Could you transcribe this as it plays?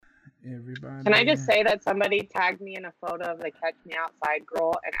Everybody. Can I just say that somebody tagged me in a photo of the Catch Me Outside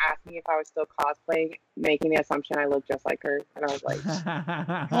girl and asked me if I was still cosplaying, making the assumption I looked just like her, and I was like,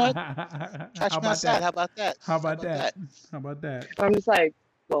 What? Catch How me about outside. that? How about that? How about that? How about that? I'm just like,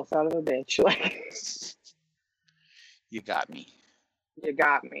 well, son of a bitch, like You got me. you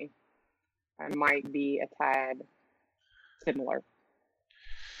got me. I might be a tad similar.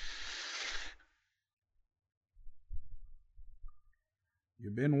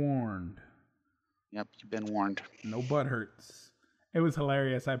 You've been warned. Yep, you've been warned. No butt hurts. It was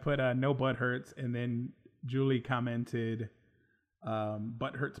hilarious. I put no butt hurts, and then Julie commented,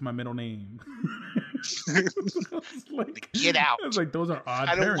 "Butt hurts my middle name." I was like, Get out. I was like, those are odd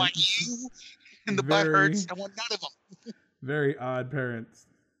I don't parents. want you and the butt hurts. I want none of them. Very odd parents.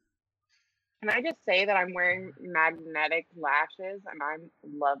 Can I just say that I'm wearing magnetic lashes and I'm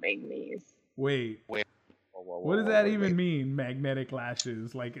loving these? Wait. Whoa, What does that even wait. mean? Magnetic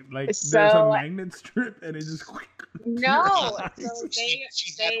lashes? Like So- there's a magnet strip and it just. No, so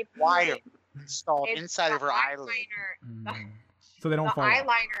She's they had wire put installed it's inside the of her eyelid. eyeliner. So they don't The fall off.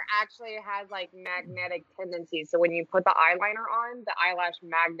 eyeliner actually has like magnetic tendencies. So when you put the eyeliner on, the eyelash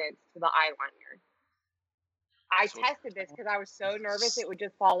magnets to the eyeliner. I So- tested this because I was so nervous it would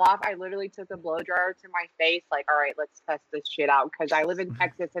just fall off. I literally took a blow dryer to my face, like, all right, let's test this shit out because I live in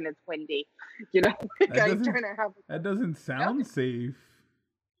Texas and it's windy. You know, like, I'm doesn't- trying to have. That doesn't sound safe.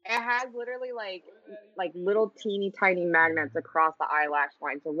 It has literally like little teeny tiny magnets across the eyelash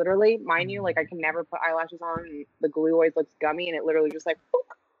line. So literally, mind you, like I can never put eyelashes on. And the glue always looks gummy, and it literally just like.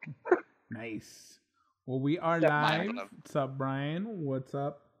 Boop. Nice. Well, we are So- live. What's up, Brian? What's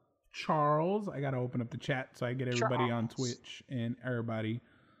up, Charles? I gotta open up the chat so I get everybody on Charles. Twitch and everybody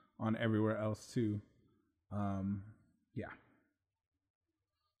on everywhere else too. Yeah.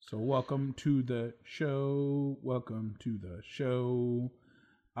 So welcome to the show. Welcome to the show.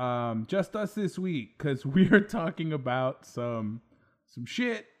 Just us this week because we are talking about some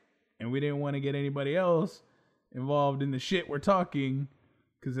shit, and we didn't want to get anybody else involved in the shit we're talking,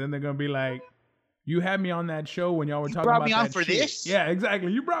 because then they're gonna be like, "You had me on that show when y'all were talking brought about me on that for shit." this? Yeah,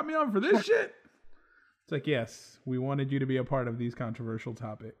 exactly. You brought me on for this shit. It's like, yes, we wanted you to be a part of these controversial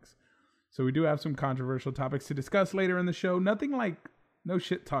topics. So we do have some controversial topics to discuss later in the show. Nothing like no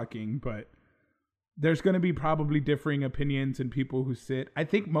shit talking, but there's going to be probably differing opinions and people who sit, I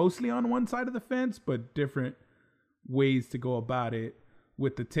think, mostly on one side of the fence, but different ways to go about it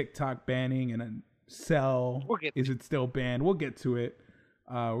with the TikTok banning and a Cell. We'll get Is it still banned? We'll get to it.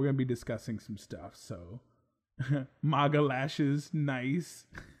 We're going to be discussing some stuff. So MAGA lashes, nice.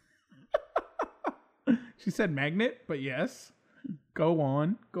 She said magnet, but yes. Go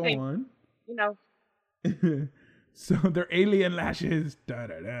on. Go Hey. on. You know, So they're alien lashes. Da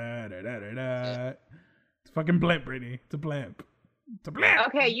da da da da da da. It's fucking blimp, Brittany. It's a blimp. It's a blimp.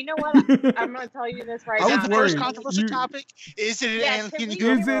 okay, you know what? I'm gonna tell you this right I Is now. was that the first worried. controversial You- topic? Is it an Yeah, can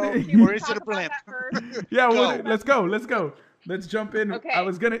alien we- Is it- UFO, can we or is talk it a about blimp? that first? Yeah, Go. let's go. Let's go. Let's jump in. Okay. I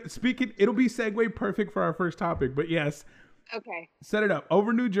was gonna speak it. It'll be segue perfect for our first topic. But yes, Okay, set it up.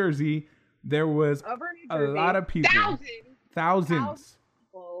 Over New Jersey, there was over New a Jersey, lot of people. Thousands.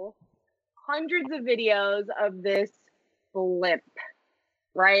 people, hundreds of videos of this blimp,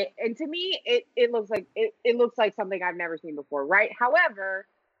 right? And to me, it looks like it looks like something I've never seen before, right? However,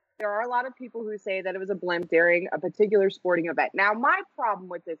 there are a lot of people who say that it was a blimp during a particular sporting event. Now, my problem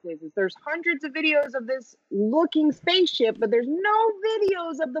with this is there's hundreds of videos of this looking spaceship, but there's no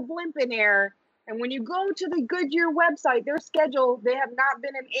videos of the blimp in air. And when you go to the Goodyear website, their schedule, they have not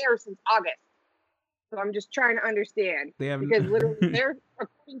been in air since August. So I'm just trying to understand. They have Because literally, they're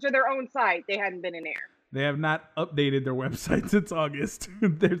according to their own site, they hadn't been in air. They have not updated their website since August.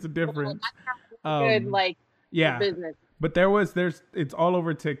 There's a difference. Good, like Yeah, business. but it's all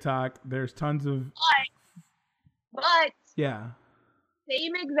over TikTok. There's tons of But yeah.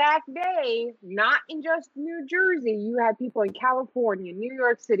 same exact day, not in just New Jersey, you had people in California, New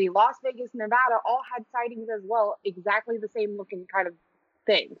York City, Las Vegas, Nevada, all had sightings as well. Exactly the same looking kind of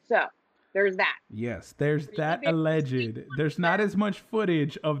thing. So there's that. Yes, there's Pretty that big alleged. There's not as much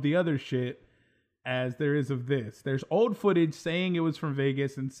footage of the other shit as there is of this. There's old footage saying it was from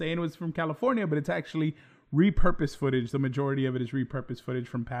Vegas and saying it was from California, but it's actually repurposed footage. The majority of it is repurposed footage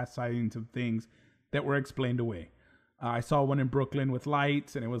from past sightings of things that were explained away. I saw one in Brooklyn with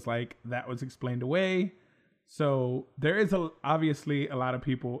lights, and it was like that was explained away. So there is obviously a lot of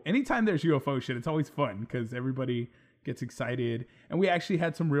people. Anytime there's UFO shit, it's always fun because everybody gets excited. And we actually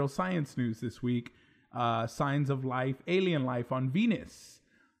had some real science news this week. Signs of life, alien life on Venus.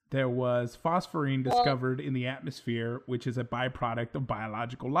 There was phosphorine discovered in the atmosphere, which is a byproduct of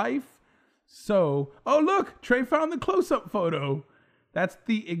biological life. So, oh look, Trey found the close-up photo. That's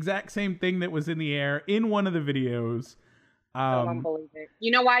the exact same thing that was in the air in one of the videos. I don't believe it.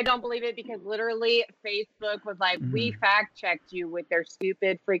 You know why I don't believe it? Because literally Facebook was like, we fact checked you with their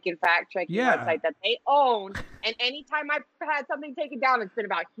stupid freaking fact checking website that they own. And anytime I've had something taken down, it's been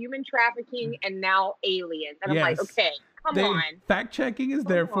about human trafficking and now aliens. And I'm like, okay, come on. Fact checking is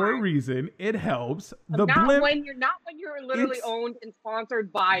there for a reason. It helps. Not when you're literally owned and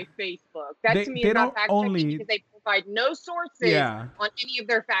sponsored by Facebook. That to me is not fact checking because they provide no sources on any of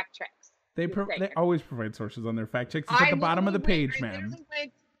their fact checks. They always provide sources on their fact checks. It's at the bottom of the page, ma'am.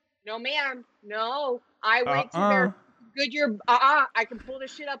 No, ma'am. No. I went to their Goodyear. I can pull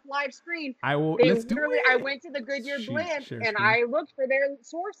this shit up live screen. I will. I went to the Goodyear Blimp and I looked for their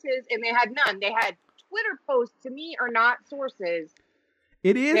sources and they had none. They had Twitter posts to me are not sources.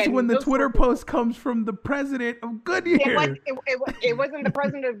 It is when the Twitter post comes from the president of Goodyear. It wasn't the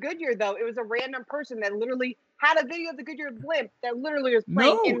president of Goodyear, though. It was a random person that literally had a video of the Goodyear Blimp that literally was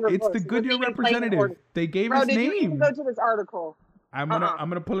playing in reverse. No, it's the Goodyear representative. They gave his name. Did you even go to this article? I'm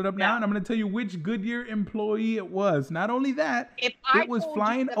gonna pull it up now, and I'm gonna tell you which Goodyear employee it was. Not only that, it was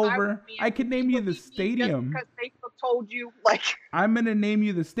flying over. I could name you the stadium. Because Facebook told you, like. I'm gonna name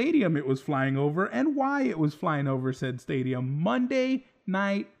you the stadium it was flying over and why it was flying over said stadium. Monday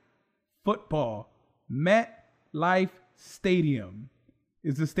Night Football, MetLife Stadium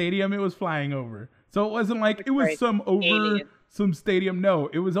is the stadium it was flying over. So it wasn't like it was some stadium. No,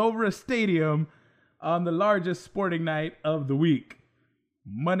 it was over a stadium on the largest sporting night of the week,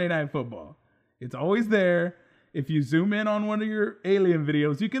 Monday Night Football. It's always there. If you zoom in on one of your alien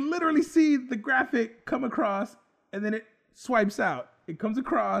videos, you can literally see the graphic come across and then it swipes out. It comes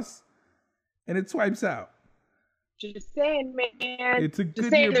across and it swipes out. Just saying, man. It's a good. Just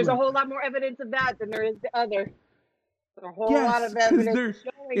saying, there's a whole lot more evidence of that than there is the other. There's a whole lot of evidence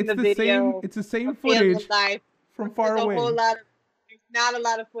showing the video. It's the same footage from far away. There's not a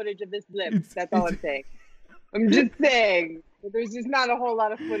lot of footage of this blimp. That's all I'm saying. I'm just saying. There's just not a whole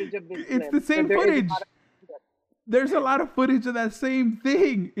lot of footage of this blimp. It's the same footage. There's a lot of footage of that same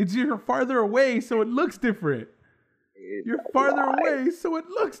thing. It's you're farther away, so it looks different. You're farther away, so it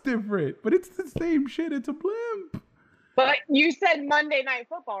looks different. But it's the same shit. It's a blimp. But you said Monday Night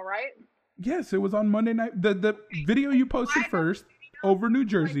Football, right? Yes, it was on Monday night. The video you posted first over New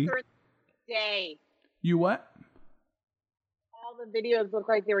Jersey. Day. You what? All the videos look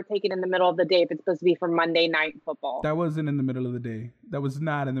like they were taken in the middle of the day if it's supposed to be for Monday Night Football. That wasn't in the middle of the day. That was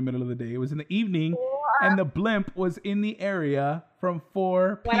not in the middle of the day. It was in the evening, and the blimp was in the area from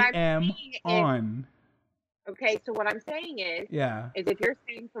 4 p.m. on. Okay, so what I'm saying is if you're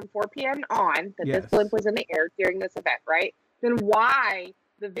saying from 4 p.m. on that this blimp was in the air during this event, right? Then why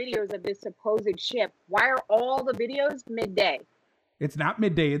the videos of this supposed ship? Why are all the videos midday? It's not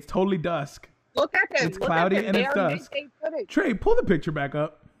midday. It's totally dusk. Look at them. It's cloudy and it's dusk. Trey, pull the picture back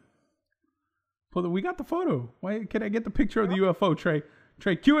up. We got the photo. Why can I get the picture of the UFO, Trey?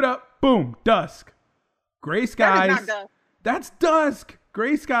 Trey, cue it up. Boom. Dusk. Gray skies. That is not dusk. That's dusk.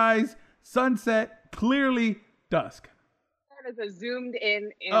 Gray skies. Sunset. Clearly dusk. That is a zoomed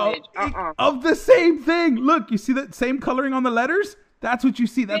in image. Of the same thing. Look, you see that same coloring on the letters? That's what you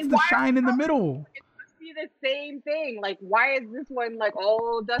see. That's the shine in the middle. It must be the same thing. Like, why is this one like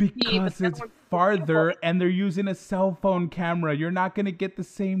all dusky? Because it's farther and they're using a cell phone camera. You're not going to get the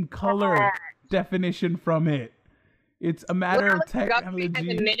same color definition from it. It's a matter of technology. Has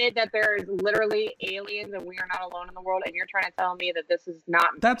admitted that there is literally aliens and we are not alone in the world, and you're trying to tell me that this is not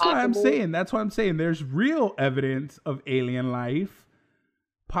That's possible? That's what I'm saying. There's real evidence of alien life,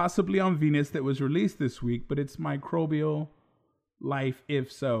 possibly on Venus, that was released this week, but it's microbial life,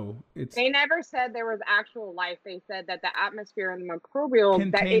 if so. They never said there was actual life. They said that the atmosphere and the microbial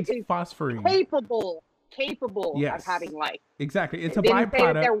contains phosphorine. Capable of having life. Exactly. It's a byproduct.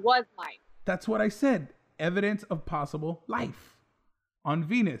 Say that there was life. That's what I said. Evidence of possible life on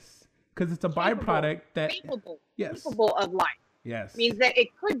Venus, because it's a byproduct that capable of life. Yes, means that it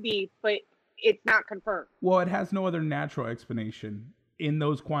could be, but it's not confirmed. Well, it has no other natural explanation in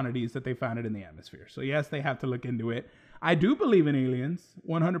those quantities that they found it in the atmosphere. So yes, they have to look into it. I do believe in aliens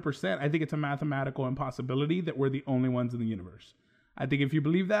 100%. I think it's a mathematical impossibility that we're the only ones in the universe. I think if you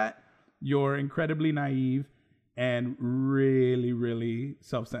believe that, you're incredibly naive and really, really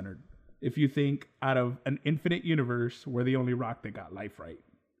self-centered. If you think out of an infinite universe, we're the only rock that got life right.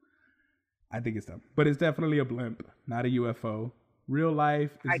 I think it's dumb. But it's definitely a blimp, not a UFO. Real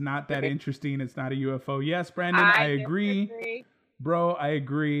life is not that interesting. It's not a UFO. Yes, Brandon, I agree. Bro, I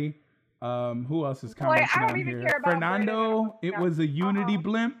agree. Who else is commenting on here? Fernando, it was a Unity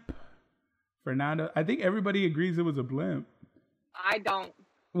blimp. Fernando, I think everybody agrees it was a blimp. I don't.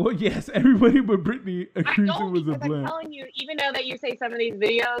 Well, yes, everybody but Brittany I agrees it don't, was a because I'm blimp. telling you, even though that you say some of these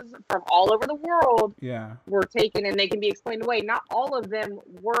videos from all over the world Yeah. were taken and they can be explained away, not all of them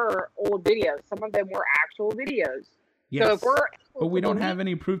were old videos. Some of them were actual videos. Yes. So if we're but we don't have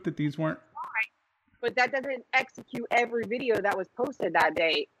any proof that these weren't. But that doesn't execute every video that was posted that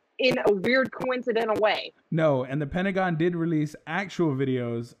day in a weird coincidental way. No, and the Pentagon did release actual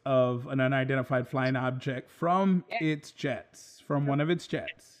videos of an unidentified flying object from its jets, from one of its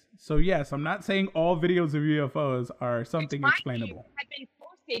jets. So yes, I'm not saying all videos of UFOs are something explainable. Had been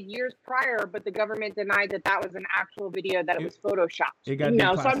posted years prior, but the government denied that that was an actual video, that it was photoshopped. It got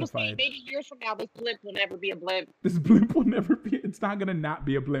so I'm just saying, maybe years from now, this blimp will never be a blimp. This blimp will never be. It's not gonna not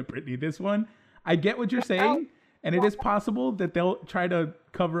be a blimp, Brittany. This one, I get what you're saying, and it is possible that they'll try to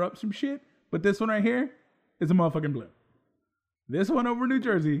cover up some shit. But this one right here is a motherfucking blimp. This one over New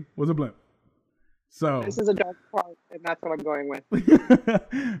Jersey was a blimp. So this is a dark part, and that's what I'm going with.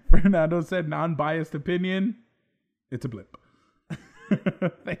 Fernando said non-biased opinion. It's a blip.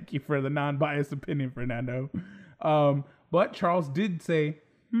 Thank you for the non-biased opinion, Fernando. But Charles did say,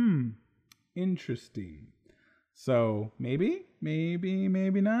 interesting. So maybe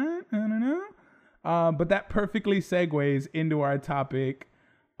not. I don't know. But that perfectly segues into our topic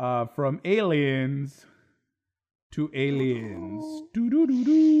from aliens to aliens.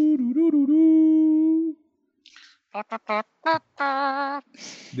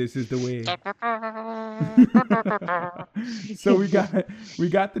 This is the way. So we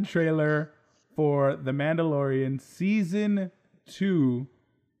got the trailer for The Mandalorian season 2,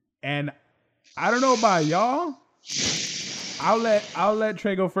 and I don't know about y'all. I'll let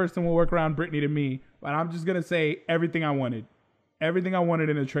Trey go first, and we'll work around Brittany to me. But I'm just gonna say everything I wanted in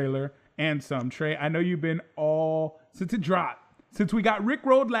the trailer and some. Trey, I know you've been since it dropped, since we got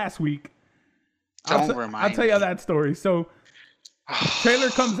Rickrolled last week. I'll tell you that story. So, trailer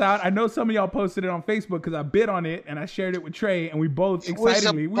comes out. I know some of y'all posted it on Facebook because I bid on it and I shared it with Trey, and we both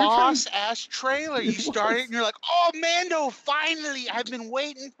excitedly. It was a boss-ass trailer. You started and you're like, "Oh, Mando! Finally! I've been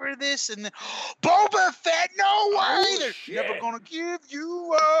waiting for this." And then, Boba Fett, no way! They're never gonna give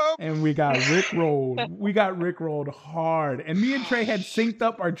you up. And we got Rickrolled. We got Rickrolled hard. And me and Trey had synced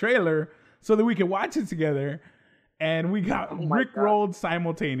up our trailer so that we could watch it together, and we got Rickrolled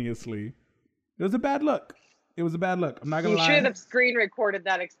simultaneously. It was a bad look. I'm not gonna lie. You should have screen recorded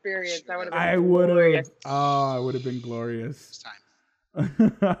that experience. That would have been I would have. Oh, it would have been glorious.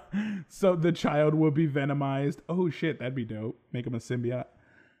 So the child will be venomized. Oh shit, that'd be dope. Make him a symbiote.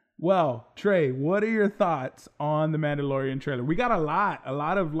 Well, Trey, what are your thoughts on the Mandalorian trailer? We got a lot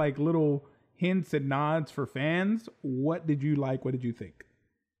of like little hints and nods for fans. What did you like? What did you think?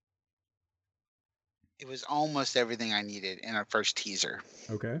 It was almost everything I needed in our first teaser.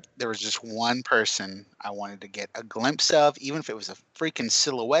 Okay. There was just one person I wanted to get a glimpse of, even if it was a freaking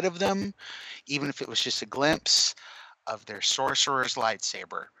silhouette of them, even if it was just a glimpse of their sorcerer's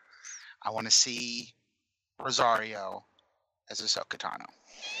lightsaber. I want to see Rosario as Ahsoka Tano.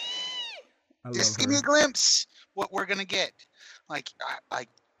 Just give me a glimpse what we're gonna get. I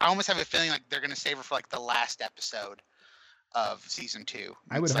almost have a feeling like they're gonna save her for like the last episode of season 2.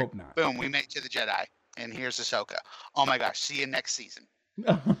 I would hope not. Boom, we make it to the Jedi. And here's Ahsoka. Oh my gosh, see you next season.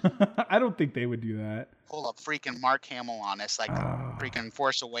 I don't think they would do that. Pull up freaking Mark Hamill on us, like freaking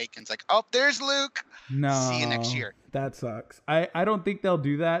Force Awakens. Like, oh, there's Luke. No. See you next year. That sucks. I don't think they'll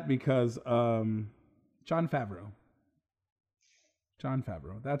do that because Jon Favreau.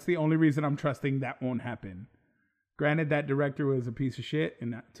 That's the only reason I'm trusting that won't happen. Granted, that director was a piece of shit,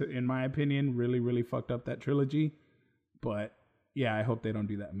 and that, in my opinion, really, really fucked up that trilogy. But yeah, I hope they don't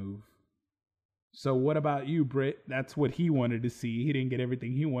do that move. So what about you, Britt? That's what he wanted to see. He didn't get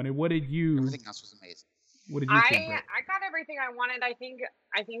everything he wanted. What did you? Everything else was amazing. What did you think, Britt? I got everything I wanted. I think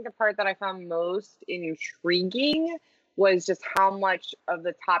the part that I found most intriguing was just how much of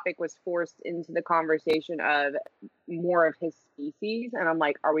the topic was forced into the conversation of more of his species. And I'm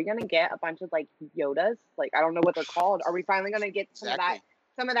like, are we gonna get a bunch of like Yodas? Like, I don't know what they're called. Are we finally gonna get some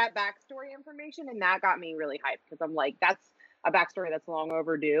of that backstory information? And that got me really hyped because I'm like, that's a backstory that's long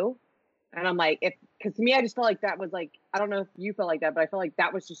overdue. And I'm like, because to me, I just felt like that was like, I don't know if you felt like that, but I felt like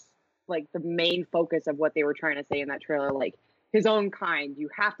that was just like the main focus of what they were trying to say in that trailer. Like his own kind, you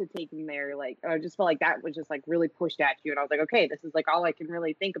have to take him there. Like, I just felt like that was just like really pushed at you. And I was like, okay, this is like all I can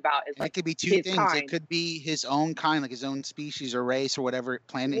really think about is like, it could be two things. Kind. It could be his own kind, like his own species or race or whatever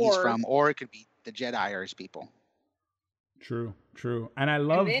planet he's from, or it could be the Jedi or his people. True. And I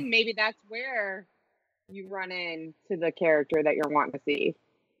love. And then maybe that's where you run into the character that you're wanting to see.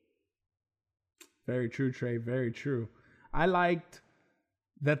 Very true, Trey. Very true. I liked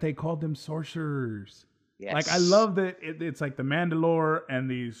that they called them sorcerers. Yes. Like, I love that it's like the Mandalore and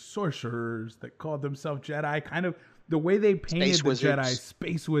these sorcerers that called themselves Jedi. Kind of the way they painted Space the wizards. Jedi,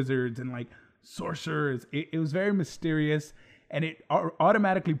 space wizards and like sorcerers. It was very mysterious, and it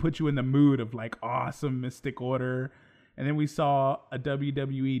automatically put you in the mood of like awesome Mystic Order. And then we saw a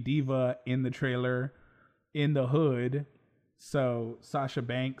WWE diva in the trailer in the hood. So Sasha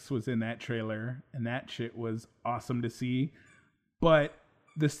Banks was in that trailer, and that shit was awesome to see. But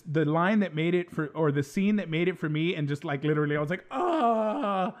the line that made it for, or the scene that made it for me, and just like literally I was like,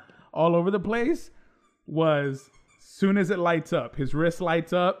 all over the place, was soon as it lights up, his wrist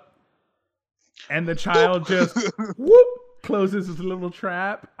lights up, and the child just whoop closes his little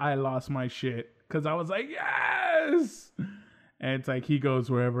trap. I lost my shit because I was like, yes. And it's like he goes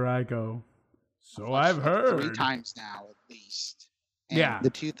wherever I go. So I've Like heard 3 times now at least. And Yeah. the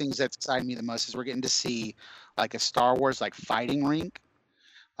 2 things that excite me the most is we're getting to see like a Star Wars like fighting rink,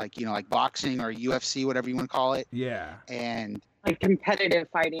 like like boxing or UFC, whatever you want to call it, Yeah. and Like competitive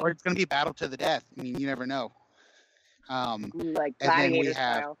fighting, or it's going to be battle to the death. I mean, you never know. like and then we gladiator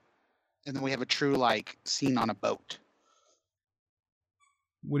have- style. And then we have a true like scene on a boat.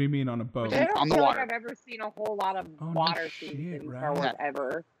 What do you mean on a boat? I don't on the feel water. like I've ever seen a whole lot of Oh, no water shit, scenes in right. Star Wars Yeah.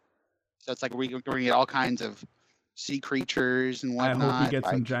 ever. So it's like we're going to get all kinds of sea creatures and I whatnot. hope we get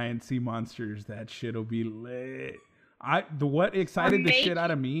some like- giant sea monsters. That shit'll be lit. What excited the maybe- shit out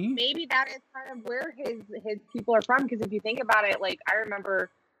of me? Maybe that is kind of where his people are from. Because if you think about it, like I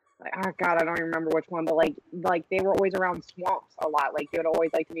remember, like, oh god, I don't even remember which one, but like they were always around swamps a lot. Like they would always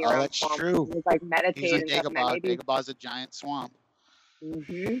like to be Oh, around that's swamps. true. It was like He's meditating in and stuff. And then Dagobah. maybe, Dagobah's a giant swamp.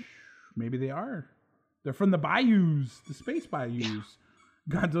 Maybe they are. They're from the bayous, the space bayous.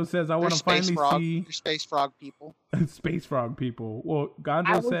 Gonzo says, I want They're to finally space frog. see They're space frog people. space frog people. Well, I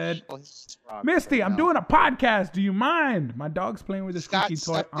Gonzo would- said, Well, he's a frog, Misty, but I'm no. doing a podcast. Do you mind? My dog's playing with a He's got squeaky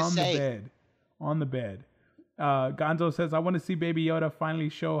toy stuff to on the say. bed. On the bed. Gonzo says, I want to see Baby Yoda finally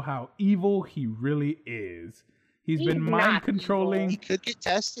show how evil he really is. He's He's been not mind controlling. He could get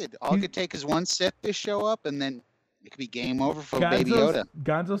tested. All it He's- could take is one Sith to show up, and then it could be game over for Baby Yoda.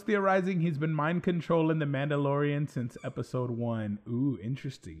 Gonzo's theorizing he's been mind controlling the Mandalorian since episode 1. Ooh,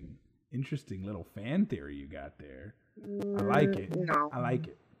 interesting. Interesting little fan theory you got there. I like it. No, I like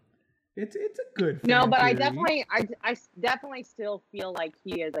it. It's a good fan no, but I theory. definitely still feel like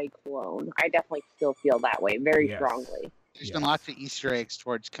he is a clone. I definitely still feel that way very Yes. strongly. There's been Yes. lots of Easter eggs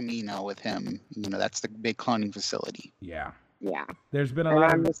towards Camino with him. That's the big cloning facility. Yeah. Yeah, There's been a and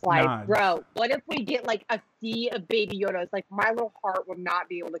lot I'm of just like, nods. bro, what if we get like a sea of Baby Yoda? It's like my little heart would not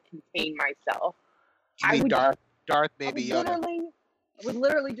be able to contain myself. You I mean would- Darth I Baby would Yoda.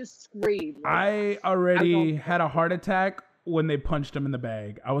 literally just scream. Like, I already don't- had a heart attack when they punched him in the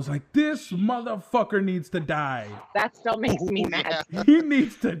bag. I was like, this motherfucker needs to die. that still makes me Ooh, mad. yeah. He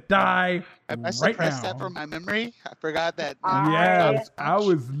needs to die I must right suppress now. that from my memory. I forgot that. Yes, I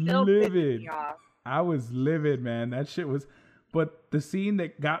was Still pisses livid. me off. I was livid, man. That shit was. But the scene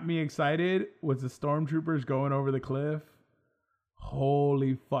that got me excited was the stormtroopers going over the cliff.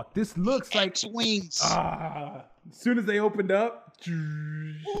 Holy fuck! This looks like X-wings. as soon as they opened up,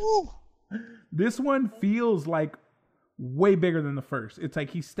 Ooh. this one feels like way bigger than the first. It's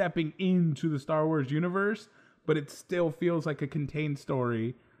like he's stepping into the Star Wars universe, but it still feels like a contained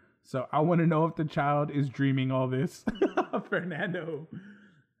story. So I want to know if the child is dreaming all this. Fernando,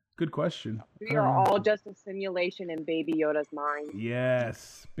 good question. We are all just a simulation in Baby Yoda's mind.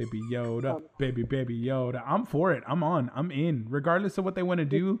 Yes, baby Yoda, baby Yoda. I'm for it. I'm on. I'm in. Regardless of what they want to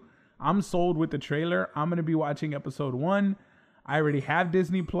do, I'm sold with the trailer. I'm gonna be watching episode 1. I already have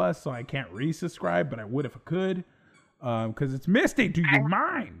Disney Plus, so I can't resubscribe, but I would if I could. Because it's Misty. Do you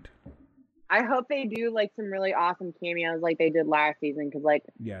mind? I hope they do like some really awesome cameos like they did last season. Because like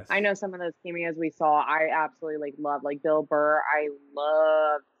Yes. I know some of those cameos we saw, I absolutely like love. Like Bill Burr, I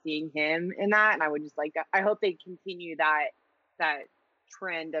love seeing him in that, and I would just like. I hope they continue that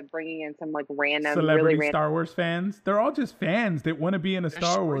trend of bringing in some like random, Celebrity really random. Star Wars fans. They're all just fans that want to be in a They're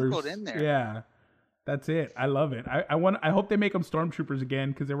Star Wars. sprinkled in there. Yeah, that's it. I love it. I hope they make them stormtroopers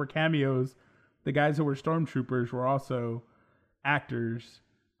again because there were cameos. The guys who were stormtroopers were also actors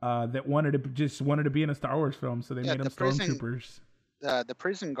that wanted to be in a Star Wars film, so they Yeah, made them the prison- stormtroopers. The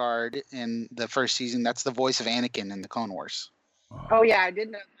prison guard in the first season, that's the voice of Anakin in the Clone Wars. Oh yeah, I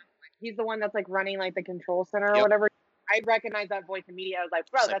did know. He's the one that's like running like the control center or Yep. whatever. I recognized that voice immediately. I was like,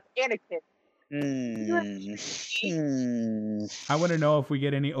 bro, So- that's Anakin. I want to know if we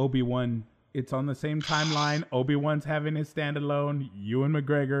get any Obi-Wan. It's on the same timeline. Obi-Wan's having his standalone. Ewan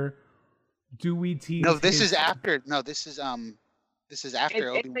McGregor. Do we tease? No, this his- is after. No, this is after It's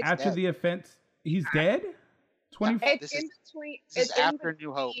Obi-Wan's after dead. the offense. He's dead. 20. It's This in is between. this It's is in after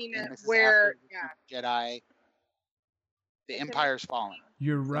New Hope, between and this is where, after Jedi. The it's in Empire's fallen.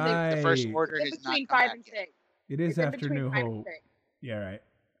 You're six. The First right. Order It's in has not between come 5 back and yet. 6. It is It's in after between New 5 and Hope. 6. Yeah, right.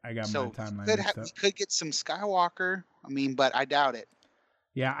 I got So my timeline we mixed up. could get some Skywalker. I mean, but I doubt it.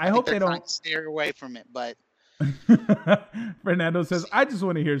 Yeah, I think hope they're they trying don't. to steer away from it, but Fernando says, I just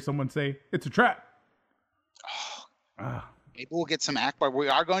want to hear someone say it's a trap. Ah, maybe we'll get some Akbar. We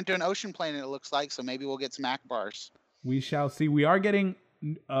are going to an ocean planet, it looks like, so maybe we'll get some Akbars. we shall see. We are getting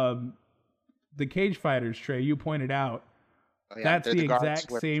the cage fighters, Trey. You pointed out Oh, yeah, that's they're the guards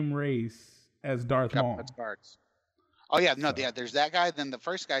exact with same race as Darth Maul. Cuphead's guards. Oh yeah, no, So- yeah. There's that guy. Then the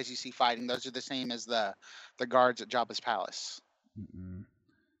first guys you see fighting, those are the same as the guards at Jabba's palace. Mm-mm.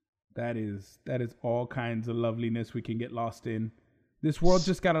 That is all kinds of loveliness we can get lost in. This world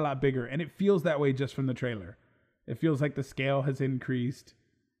just got a lot bigger, and it feels that way just from the trailer. It feels like the scale has increased,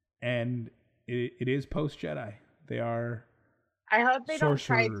 and it is post Jedi. They are I hope they don't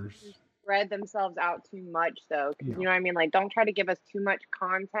try to sorcerers. spread themselves out too much, though. 'Cause Yeah. you know what I mean? Like, don't try to give us too much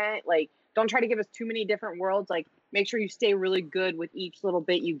content. Like, don't try to give us too many different worlds. Like, make sure you stay really good with each little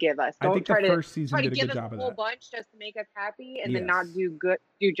bit you give us. I Don't think try the to first season try to did a give good us job a of whole that. bunch just to make us happy and then not Yes.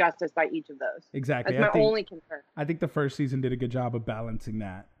 do justice by each of those. Exactly. That's my I think only concern. I think the first season did a good job of balancing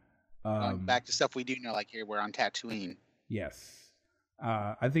that. Back to stuff we do know, like here we're on Tatooine. Yes.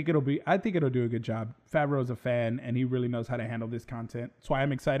 I think it'll do a good job. Favreau's a fan, and he really knows how to handle this content. That's why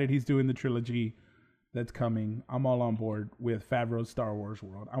I'm excited he's doing the trilogy that's coming. I'm all on board with Favreau's Star Wars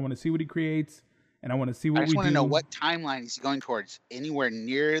world. I want to see what he creates, and I want to see I what just we want do. to know what timeline he's going towards. Anywhere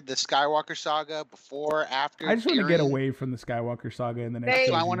near the Skywalker saga, before, after? I just want to get during? away from the Skywalker saga in the next They-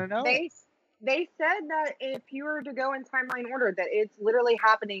 That's what I trilogy. want to know. They said that if you were to go in timeline order, that it's literally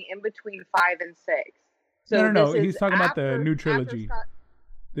happening in between 5 and 6. So No. this He's is talking about the after- new after trilogy. Scott-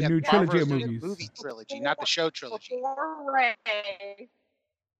 The Yeah, new Favreau's trilogy of doing the movies. movie trilogy, not the show trilogy. Before Ray,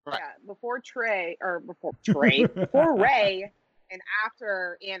 Right. yeah, before Ray, and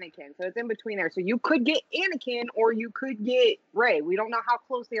after Anakin. So it's in between there. So you could get Anakin or you could get Ray. We don't know how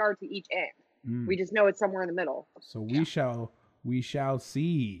close they are to each end. Mm. We just know it's somewhere in the middle. So we shall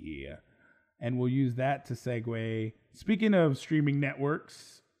see. And we'll use that to segue. Speaking of streaming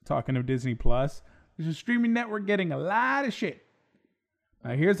networks, talking of Disney Plus, there's a streaming network getting a lot of shit.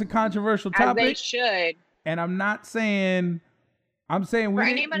 Now here's a controversial As they topic, should. and I'm saying For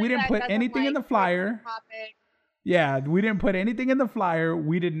we anybody didn't that put doesn't anything in the like flyer. topic, Yeah, we didn't put anything in the flyer.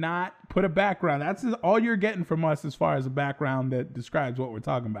 We did not put a background. That's all you're getting from us as far as a background that describes what we're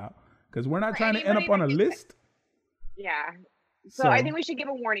talking about. Because we're not For trying to end up anybody on a that- list. Yeah. So I think we should give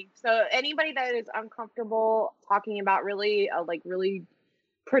a warning. So anybody that is uncomfortable talking about really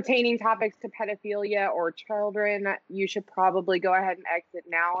pertaining topics to pedophilia or children, you should probably go ahead and exit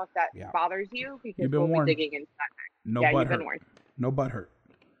now if that bothers you, because You've been we'll warned. be digging into that next. No Yeah, butt you've been hurt. warned. No butt hurt.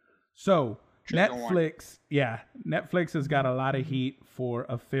 So Trigger warning. Netflix has got a lot of heat for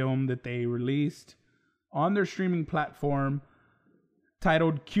a film that they released on their streaming platform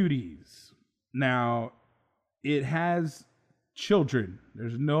titled Cuties. Now, it has children.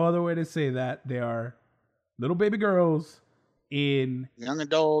 There's no other way to say that. They are little baby girls in Young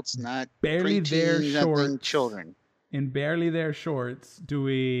adults, not barely their preteens, nothing, shorts, children.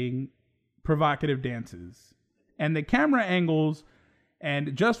 doing provocative dances. And the camera angles,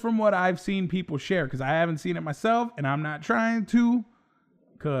 and just from what I've seen people share, because I haven't seen it myself, and I'm not trying to,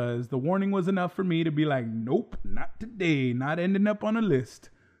 because the warning was enough for me to be like, nope, not today, not ending up on a list.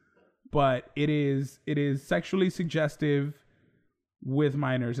 But it is sexually suggestive with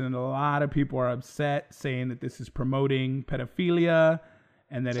minors, and a lot of people are upset, saying that this is promoting pedophilia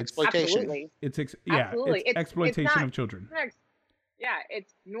and that it's Exploitation. Absolutely. It's exploitation not- of children. Yeah,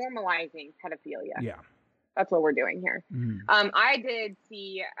 it's normalizing pedophilia. Yeah. That's what we're doing here. Mhm. I did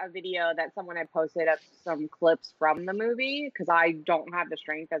see a video that someone had posted of some clips from the movie, because I don't have the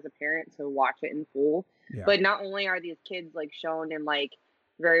strength as a parent to watch it in full. Yeah. But not only are these kids like shown in like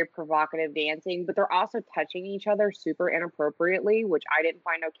very provocative dancing, but they're also touching each other super inappropriately, which I didn't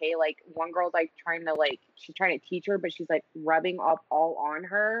find okay. Like one girl's like she's trying to teach her, but she's like rubbing up all on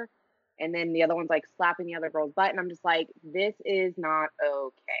her. And then the other one's like slapping the other girl's butt. And I'm just like, this is not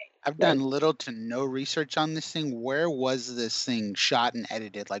okay. I've done little to no research on this thing. Where was this thing shot and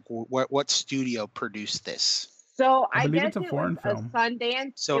edited? Like, what studio produced this? So I I believe guess it's a it foreign was film. a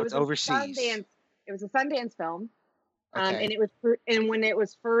Sundance. So it it's was a overseas. It was a Sundance film. Okay. And it was, and when it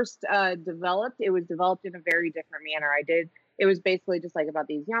was first developed, it was developed in a very different manner. It was basically just like about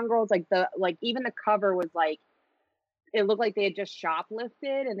these young girls, even the cover was like it looked like they had just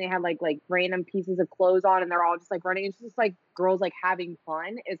shoplifted and they had like random pieces of clothes on and they're all just like running. It's just like girls like having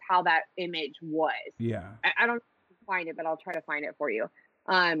fun is how that image was. Yeah. I don't find it, but I'll try to find it for you.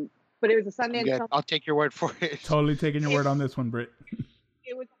 But it was a Sundance film. I'll take your word for it. Totally taking your word on this one, Britt.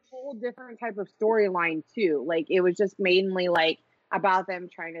 It was a whole different type of storyline too. Like it was just mainly like about them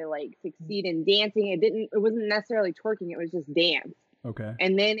trying to like succeed in dancing. It wasn't necessarily twerking, it was just dance. Okay.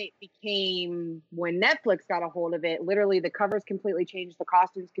 And then it became, when Netflix got a hold of it, literally the covers completely changed, the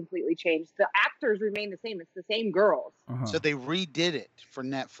costumes completely changed. The actors remain the same. It's the same girls. So they redid it for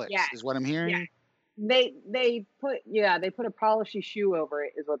Netflix, is what I'm hearing? Yeah. They put a polishy shoe over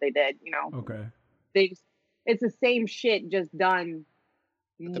it is what they did, you know. Okay. It's the same shit, just done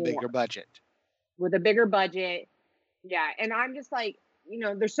with a bigger budget. With a bigger budget. Yeah. And I'm just like, you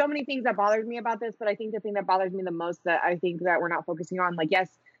know, there's so many things that bothered me about this, but I think the thing that bothers me the most that I think that we're not focusing on, like, yes,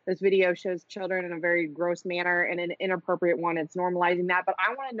 this video shows children in a very gross manner and an inappropriate one. It's normalizing that. But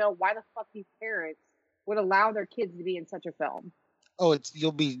I want to know why the fuck these parents would allow their kids to be in such a film. Oh,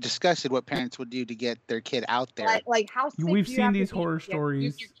 you'll be disgusted what parents would do to get their kid out there. Like how sick we've do you seen have to these be horror to stories.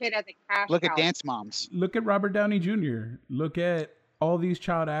 use your kid as a cash Look cow? at Dance Moms. Look at Robert Downey Jr. Look at all these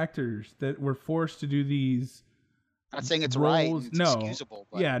child actors that were forced to do these. Not saying it's roles. right. And it's no. excusable.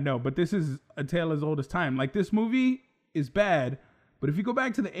 But. Yeah, no, but this is a tale as old as time. Like, this movie is bad, but if you go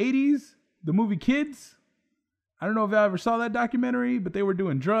back to the 80s, the movie Kids, I don't know if y'all ever saw that documentary, but they were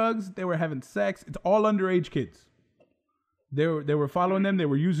doing drugs, they were having sex. It's all underage kids. They were following them, they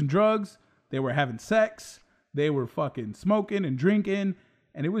were using drugs, they were having sex, they were fucking smoking and drinking,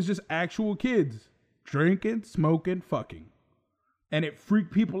 and it was just actual kids drinking, smoking, fucking. And it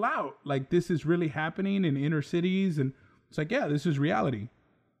freaked people out. Like, this is really happening in inner cities. And it's like, yeah, this is reality.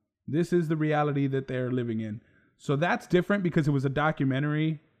 This is the reality that they're living in. So that's different because it was a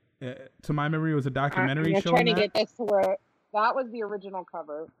documentary. To my memory, it was a documentary I'm showing trying to that. get this to where that was the original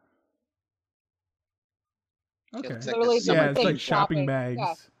cover. Okay. It's like shopping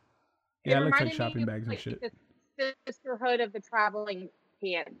bags. Yeah, it looks like reminded shopping me of, bags and like, shit. The sisterhood of the traveling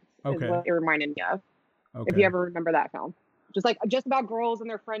pants Okay. is what it reminded me of. Okay. If you ever remember that film. Just about girls and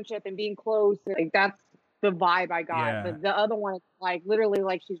their friendship and being close. Like, that's the vibe I got. Yeah. But the other one, like, literally,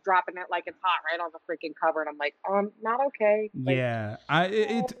 like, she's dropping it like it's hot right on the freaking cover. And I'm like, not okay. Like, yeah.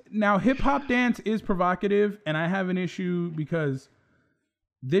 Now, hip-hop dance is provocative, and I have an issue because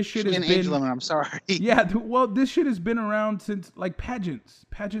this shit has been... age limit, I'm sorry. Yeah, well, this shit has been around since, like, pageants.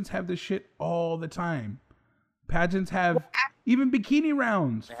 Pageants have this shit all the time. Pageants have even bikini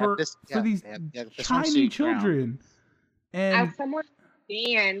rounds for these tiny children. And as someone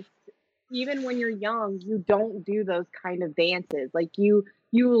who dance, even when you're young, you don't do those kind of dances. Like you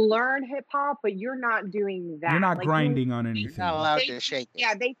learn hip hop, but you're not doing that. You're not like, grinding on anything. You're not allowed to shake it.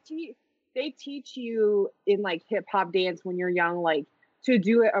 Yeah, they teach you in like hip hop dance when you're young, like to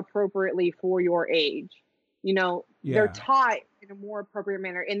do it appropriately for your age. You know, they're taught in a more appropriate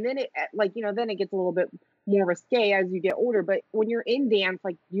manner, and then it then it gets a little bit more risque as you get older. But when you're in dance,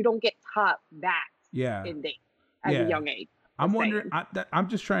 like you don't get taught that. In dance. At a young age. I'm wondering. I'm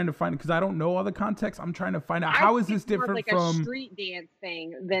just trying to find, because I don't know all the context. I'm trying to find out how is this different from a street dance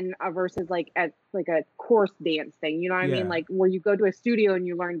thing than versus like a course dance thing. You know what I mean? Like where you go to a studio and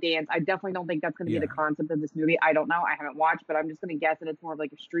you learn dance. I definitely don't think that's going to be the concept of this movie. I don't know. I haven't watched, but I'm just going to guess that it's more of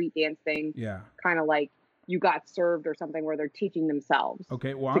like a street dance thing. Yeah. Kind of like You Got Served or something where they're teaching themselves.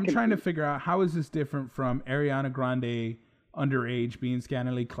 Okay. Well, I'm trying to figure out how is this different from Ariana Grande underage being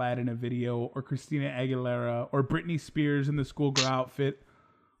scantily clad in a video, or Christina Aguilera, or Britney Spears in the schoolgirl outfit.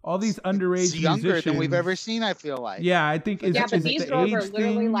 All these underage it's younger musicians than we've ever seen, I feel like. Yeah, I think but these girls are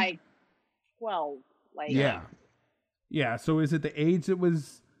literally thing? like 12. Like yeah. So is it the age that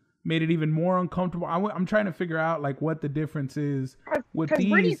made it even more uncomfortable? I'm trying to figure out like what the difference is with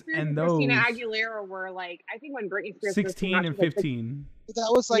these and those. Christina Aguilera were like, I think when Britney Spears 16 and 15.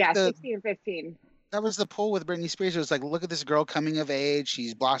 That was like 16 and 15. That was the pull with Britney Spears. It was like, look at this girl coming of age.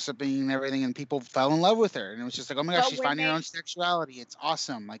 She's blossoming and everything, and people fell in love with her. And it was just like, oh my gosh, she's finding her own sexuality. It's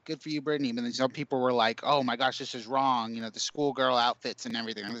awesome. Like, good for you, Britney. But then some people were like, oh my gosh, this is wrong. You know, the schoolgirl outfits and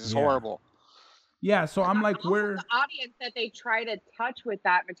everything. This is horrible. Yeah, so I'm like, where the audience that they try to touch with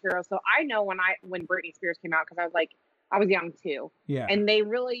that material. So I know when Britney Spears came out, because I was young too. Yeah. And they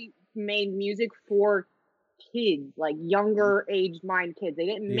really made music for kids, like younger aged mind kids. They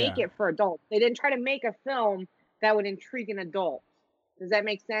didn't make it for adults. They didn't try to make a film that would intrigue an adult. Does that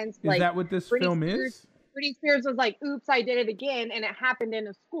make sense? Is that what this film is? Britney Spears was like, oops, I did it again, and it happened in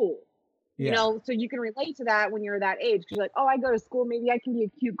a school. Yeah. You know, so you can relate to that when you're that age, because you're like, oh, I go to school, maybe I can be a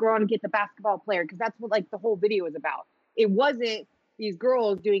cute girl and get the basketball player, because that's what like the whole video is about. It wasn't these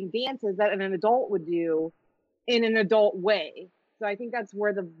girls doing dances that an adult would do in an adult way. So I think that's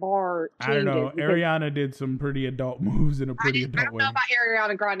where the bar changes. I don't know. because Ariana did some pretty adult moves in a pretty I adult don't way. know about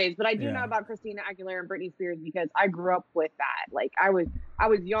Ariana Grande's, but I do Yeah. know about Christina Aguilera and Britney Spears because I grew up with that. Like I was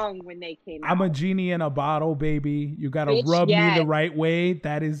young when they came out. I'm a genie in a bottle, baby. You gotta Bitch, rub me the yes. right way.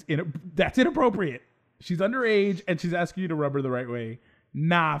 That's inappropriate. She's underage and she's asking you to rub her the right way.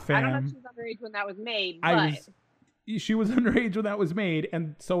 Nah, I don't know if fam. she was underage when that was made, but She was underage when that was made,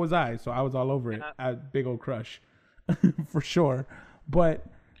 and so was I. So I was all over it. A big old crush, for sure. But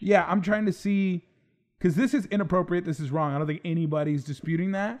yeah, I'm trying to see, because this is inappropriate. This is wrong. I don't think anybody's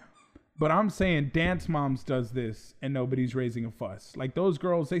disputing that. But I'm saying Dance Moms does this, and nobody's raising a fuss. Like those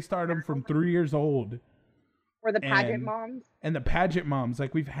girls, they start them from 3 years old. or the pageant and- moms. And the pageant moms,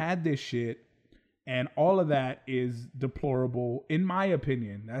 like we've had this shit, and all of that is deplorable, in my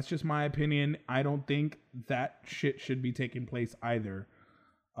opinion. That's just my opinion. I don't think that shit should be taking place either.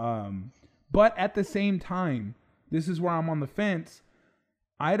 But at the same time, this is where I'm on the fence.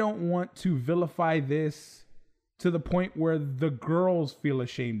 I don't want to vilify this to the point where the girls feel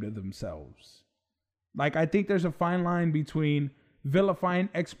ashamed of themselves. Like, I think there's a fine line between vilifying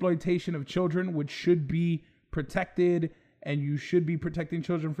exploitation of children, which should be protected, and you should be protecting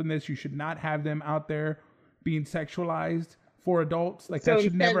children from this. You should not have them out there being sexualized for adults. Like, So that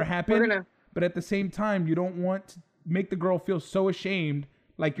should instead, never we're happen. gonna- But at the same time, you don't want to make the girl feel so ashamed.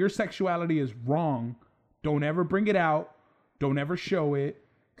 Like, your sexuality is wrong. Don't ever bring it out. Don't ever show it.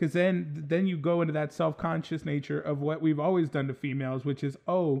 Because then you go into that self-conscious nature of what we've always done to females, which is,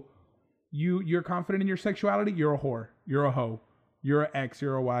 oh, you're confident in your sexuality, you're a whore, you're a hoe, you're an X,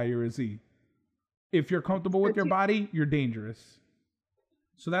 you're a Y, you're a Z. If you're comfortable with your body, you're dangerous.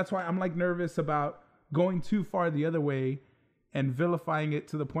 So that's why I'm like nervous about going too far the other way and vilifying it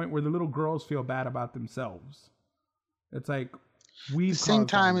to the point where the little girls feel bad about themselves. It's like At we've the same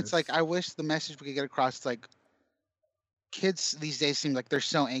caused all time, it's this. like I wish the message we could get across. It's like kids these days seem like they're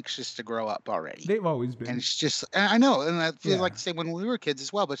so anxious to grow up already. They've always And been. it's just, and I know, and I feel Yeah. like the same when we were kids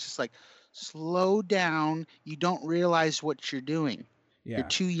as well, but it's just like, slow down. You don't realize what you're doing. Yeah. You're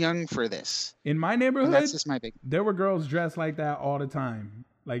too young for this. In my And neighborhood, that's just my big. there were girls dressed like that all the time.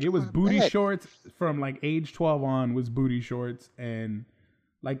 Like, it was booty bet. shorts from like age 12 on was booty shorts. And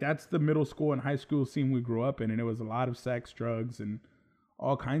like, that's the middle school and high school scene we grew up in. And it was a lot of sex, drugs, and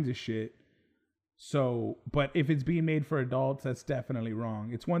all kinds of shit. So, but if it's being made for adults, that's definitely wrong.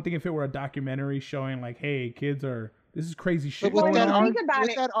 It's one thing if it were a documentary showing like, hey, this is crazy shit But with going that, on. think about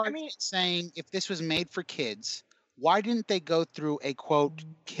with it, that I argument mean- saying if this was made for kids, why didn't they go through a quote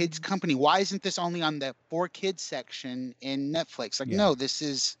kids company? Why isn't this only on the for kids section in Netflix? Like, Yeah. no,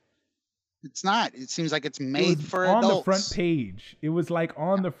 it's not. It seems like it's It made was for on adults. the front page. It was like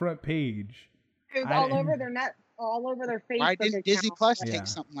on the front page. It was I all didn't- over their net, all over their Facebook. Why didn't Disney account. Plus Yeah. take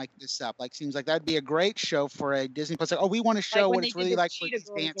something like this up? Like, seems like that'd be a great show for a Disney Plus. Like, oh, we want to show when what they it's did really the like for Cheetah these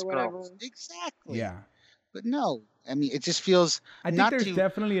Girls dance or whatever. girls. Exactly. Yeah. But no, I mean, it just feels. I think not there's to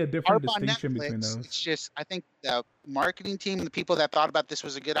definitely a different harp on distinction between Netflix. those. It's just, I think the marketing team and the people that thought about this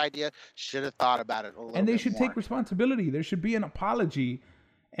was a good idea should have thought about it a little And they bit should more. take responsibility. There should be an apology.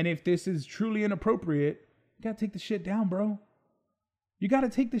 And if this is truly inappropriate, you gotta take the shit down, bro. You gotta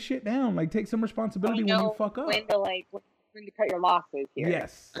take the shit down. Like, take some responsibility when you know fuck up. when to cut your losses here.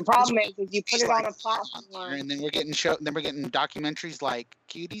 Yes. The problem is you It's put it like on a on there, platform. and then we're getting documentaries like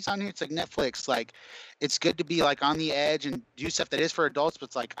Cuties on here. It's like Netflix. Like, it's good to be like on the edge and do stuff that is for adults, but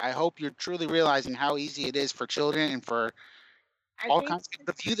it's like I hope you're truly realizing how easy it is for children and for I all think kinds of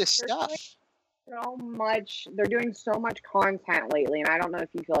people to view this they're stuff. doing so much. They're doing so much content lately, and I don't know if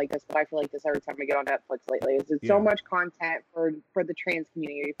you feel like this, but I feel like this every time I get on Netflix lately. Is there's Yeah. so much content for the trans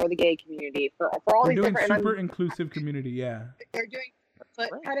community, for the gay community, for all We're these doing different. and super inclusive community, yeah. they're doing, but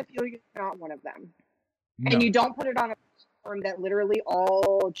Right. pedophilia is not one of them. No. And you don't put it on a platform that literally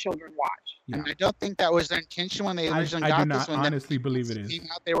all children watch. Yeah. And I don't think that was their intention when they I originally do got not this one. honestly believe it is. Came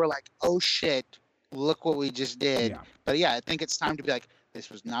out, they were like, "Oh shit, look what we just did." Yeah. But yeah, I think it's time to be like, "This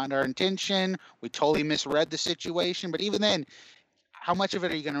was not our intention. We totally misread the situation." But even then, how much of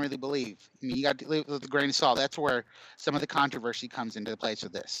it are you going to really believe? I mean, you got to leave it with a grain of salt. That's where some of the controversy comes into place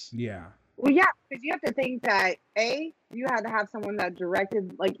with this. Yeah. Well, yeah, because you have to think that you had to have someone that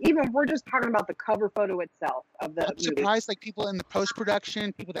directed, like, even if we're just talking about the cover photo itself of the I'm movie. surprised, like people in the post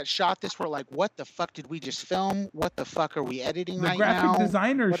production, people that shot this were like, "What the fuck did we just film? What the fuck are we editing The right graphic now?"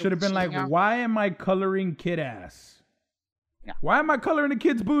 designer What are should have we been like, seeing out? why am I coloring kid ass? Yeah. Why am I coloring a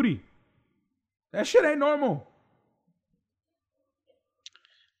kid's booty? That shit ain't normal.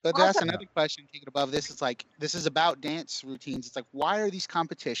 But that's Also- another question taken above this. It's like, this is about dance routines. It's like, why are these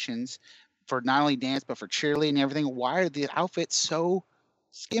competitions for not only dance, but for cheerleading and everything? Why are the outfits so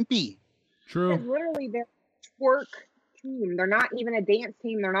skimpy? Because True. literally they're twerk team. They're not even a dance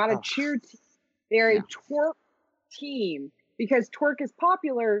team. They're not a cheer team. They're a twerk team because twerk is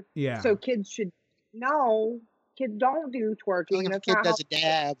popular. Yeah. So kids should know. Kids don't do twerking. If a kid does a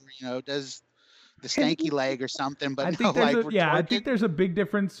dab, does the stanky leg or something, but I think I think there's a big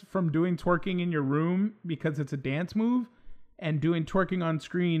difference from doing twerking in your room because it's a dance move and doing twerking on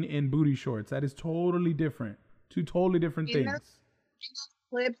screen in booty shorts. That is totally different. Two totally different things. In those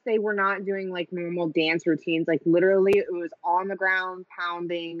clips, they were not doing like normal dance routines. Like literally it was on the ground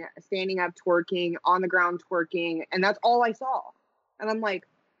pounding, standing up twerking, on the ground twerking, and that's all I saw. And I'm like,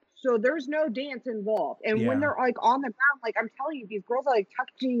 so there's no dance involved. And when they're like on the ground, like I'm telling you, these girls are like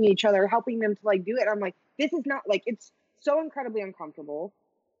touching each other, helping them to like do it. I'm like, this is not like, it's so incredibly uncomfortable.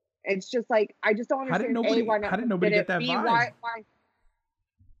 It's just like, I just don't understand. How did nobody get that vibe? Why?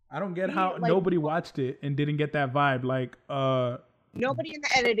 I don't get how nobody watched it and didn't get that vibe. Like, nobody in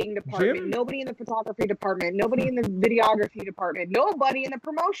the editing department, nobody in the photography department, nobody in the videography department, nobody in the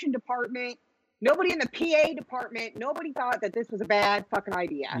promotion department, nobody in the PA department, nobody thought that this was a bad fucking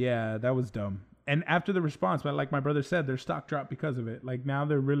idea. Yeah, that was dumb. And after the response, but like my brother said, their stock dropped because of it. Like now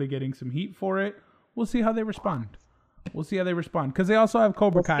they're really getting some heat for it. We'll see how they respond. Because they also have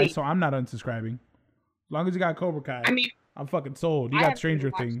Cobra Kai, so I'm not unsubscribing. As long as you got Cobra Kai, I'm fucking sold. You got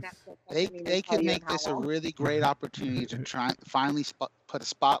Stranger Things. They could make this a really great opportunity to try finally put a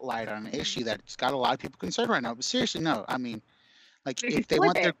spotlight on an issue that's got a lot of people concerned right now. But seriously, no. I mean, like if they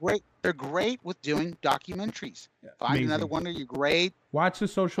want, they're great with doing documentaries. Find another one of your great. Watch the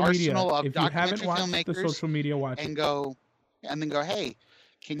social media. If you haven't watched the social media, watch it. And then go, hey,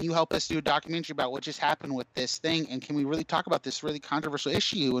 can you help us do a documentary about what just happened with this thing? And can we really talk about this really controversial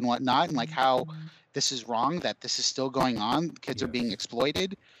issue and whatnot, and like how this is wrong, that this is still going on, kids are being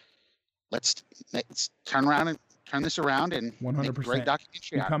exploited. Let's turn this around and 100%. make a great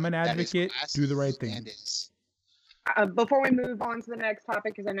documentary. Become an advocate, do the right thing. Before we move on to the next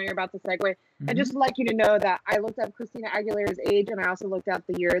topic, because I know you're about to segue, I'd just like you to know that I looked up Christina Aguilera's age, and I also looked up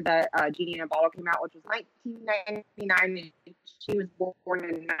the year that Genie and a Bottle came out, which was 1999. She was born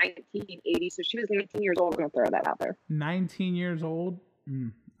in 1980, so she was 19 years old. I'm going to throw that out there. 19 years old?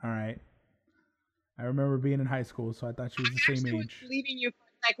 All right. I remember being in high school, so I thought she was the same age. I was leaving you for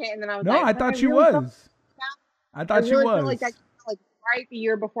a second, and then I was I thought she was. I thought she was. Feel like that like right the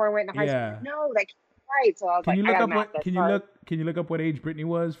year before I went to high school. No, that right. So I was can you look up what age Britney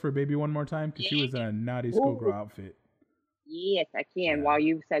was for Baby One More Time? Because she was in a naughty schoolgirl outfit. Yes, I can. While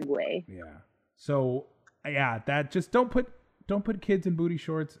you segue. Yeah. So that just don't put kids in booty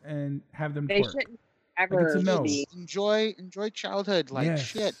shorts and have them twerk. Shouldn't ever enjoy childhood. Like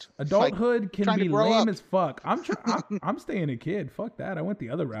shit. Adulthood can be lame as fuck. I'm staying a kid. Fuck that. I went the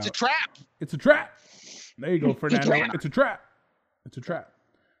other route. It's a trap. There you go, Fernando. It's a trap.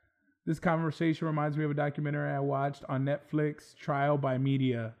 This conversation reminds me of a documentary I watched on Netflix, Trial by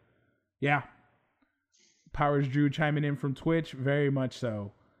Media. Yeah. Powers Drew chiming in from Twitch. Very much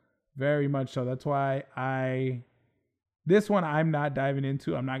so. That's why this one I'm not diving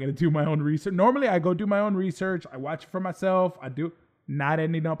into. I'm not going to do my own research. Normally I go do my own research. I watch it for myself. Not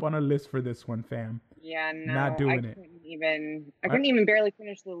ending up on a list for this one, fam. Yeah, no. Not doing it. I couldn't even barely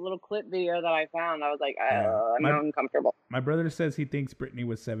finish the little clip video that I found. I was like, I'm uncomfortable. My brother says he thinks Britney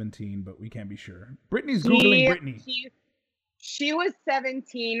was 17, but we can't be sure. Brittany's Googling Britney. She was 17.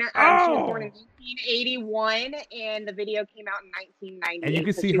 She was born in 1981, and the video came out in 1998. And you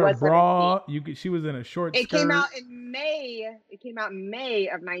can see her bra. She was in a short skirt. It came out in May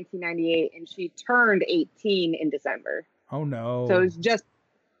of 1998, and she turned 18 in December. Oh no! So it's just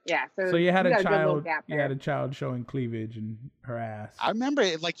So you had a child. You had a child showing cleavage and her ass. I remember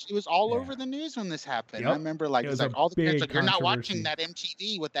it. Like it was all over the news when this happened. Yep. I remember like it was like all the parents like, you're not watching that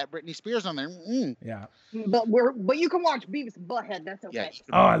MTV with that Britney Spears on there. Yeah. But you can watch Beavis and Butthead. That's okay.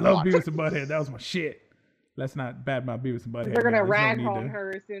 Yeah, I love Beavis and Butthead. That was my shit. Let's not badmouth Beavis and Butthead. They're gonna rag on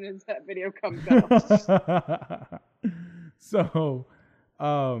her as soon as that video comes out. So,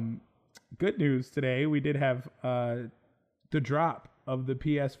 good news today. We did have the drop of the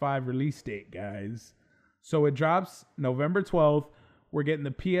PS5 release date, guys. So it drops November 12th. We're getting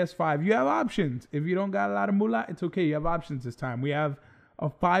the PS5. You have options. If you don't got a lot of moolah, it's okay. You have options this time. We have a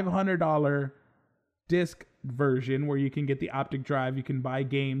 $500 disc version where you can get the optic drive. You can buy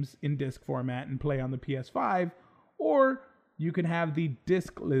games in disc format and play on the PS5. Or you can have the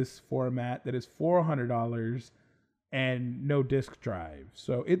discless format that is $400 and no disc drive.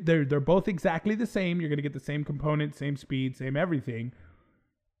 So they're both exactly the same. You're going to get the same components, same speed, same everything,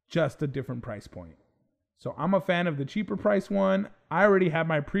 just a different price point. So I'm a fan of the cheaper price one. I already have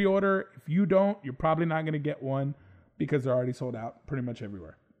my pre-order. If you don't, you're probably not going to get one because they're already sold out pretty much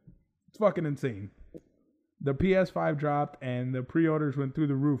everywhere. It's fucking insane. The PS5 dropped and the pre-orders went through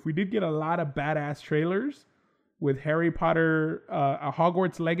the roof. We did get a lot of badass trailers with Harry Potter, a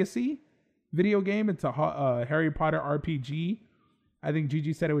Hogwarts Legacy video game. It's a Harry Potter RPG. I think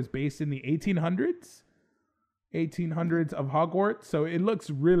Gigi said it was based in the 1800s of Hogwarts. So it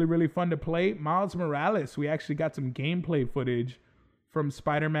looks really, really fun to play. Miles Morales, we actually got some gameplay footage from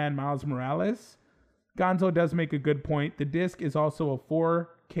Spider-Man Miles Morales. Gonzo does make a good point. The disc is also a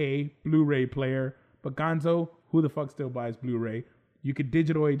 4K Blu-ray player. But Gonzo, who the fuck still buys Blu-ray? You could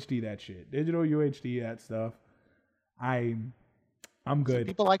digital HD that shit. Digital UHD that stuff. I'm good. Some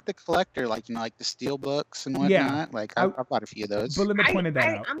people like the collector, like like the steel books and whatnot. Yeah. Like I bought a few of those. Belinda pointed that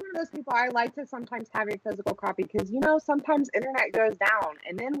out. I'm one of those people. I like to sometimes have a physical copy because sometimes internet goes down,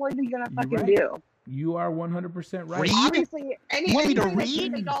 and then what are you gonna fucking do? You are 100% right. Read? Obviously, You want me to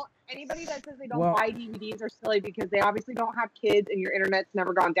read? Anybody that says they don't buy DVDs are silly because they obviously don't have kids and your internet's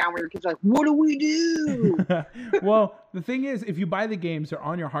never gone down where your kids are like, what do we do? Well, the thing is, if you buy the games, they're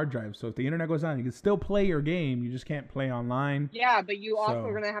on your hard drive. So if the internet goes down, you can still play your game. You just can't play online. Yeah, but you also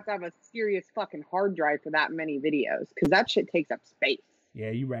are going to have a serious fucking hard drive for that many videos because that shit takes up space.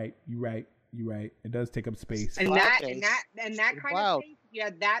 Yeah, you're right. It does take up space. And that kind of space, you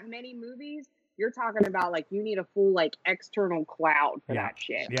have that many movies, you're talking about like you need a full like external cloud for that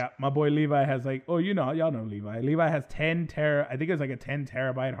shit. Yeah, my boy Levi has like, y'all know Levi. Levi has I think it's like a 10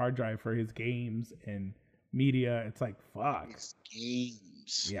 terabyte hard drive for his games and media. It's like, fuck. His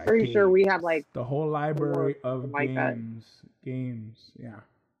games. Yeah, pretty sure we have like the whole library of like games.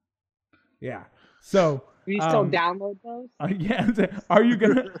 Yeah. So you still download those? Yeah. Are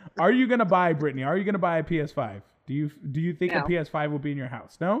you gonna buy, Brittany? Are you gonna buy a PS5? Do you think a PS5 will be in your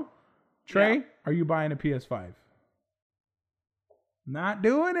house? No? Trey, are you buying a PS5? Not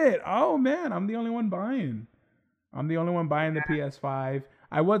doing it. Oh man, I'm the only one buying. The PS5.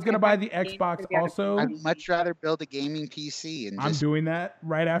 I was gonna buy the Xbox also. I'd much rather build a gaming PC and I'm doing that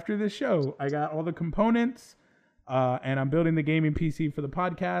right after this show. I got all the components, and I'm building the gaming PC for the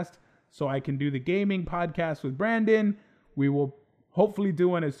podcast, so I can do the gaming podcast with Brandon. We will hopefully do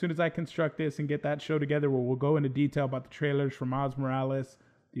one as soon as I construct this and get that show together, where we'll go into detail about the trailers for Miles Morales.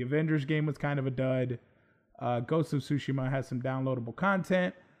 The Avengers game was kind of a dud. Ghost of Tsushima has some downloadable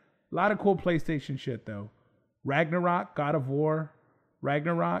content. A lot of cool PlayStation shit, though. Ragnarok, God of War,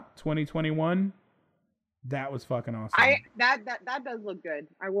 Ragnarok 2021. That was fucking awesome. That does look good.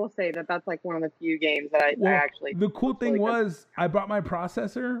 I will say that's like one of the few games that I actually. The cool thing was I brought my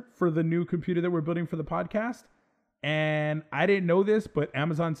processor for the new computer that we're building for the podcast. And I didn't know this, but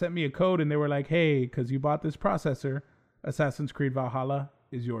Amazon sent me a code and they were like, hey, because you bought this processor, Assassin's Creed Valhalla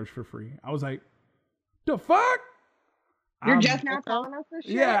is yours for free. I was like, the fuck? You're just now telling us this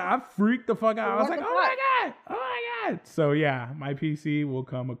shit? Yeah, I freaked the fuck out. I was like, oh my God. So yeah, my PC will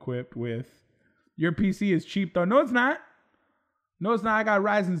come equipped with, your PC is cheap though. No, it's not. I got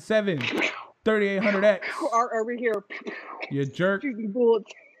Ryzen 7 3800X. Over here. You jerk. Shooting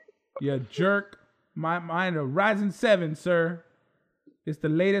bullets. You jerk. Mine a Ryzen 7, sir. It's the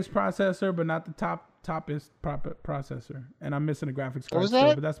latest processor, but not the toppest processor. And I'm missing a graphics card,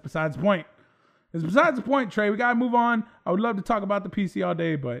 but that's besides the point. It's besides the point, Trey. We gotta move on. I would love to talk about the PC all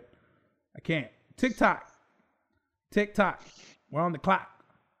day, but I can't. TikTok. We're on the clock.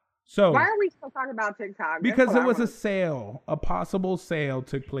 So why are we still talking about TikTok? Because it was a sale. A possible sale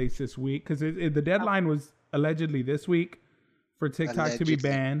took place this week. Because the deadline was allegedly this week for TikTok to be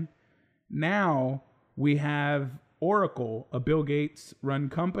banned. Now we have Oracle, a Bill Gates run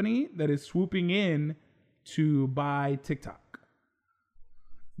company that is swooping in to buy TikTok.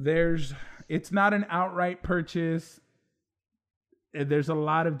 It's not an outright purchase. There's a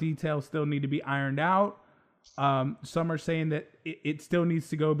lot of details still need to be ironed out. Some are saying that it still needs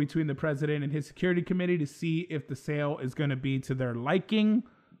to go between the president and his security committee to see if the sale is going to be to their liking,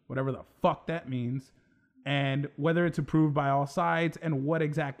 whatever the fuck that means, and whether it's approved by all sides, and what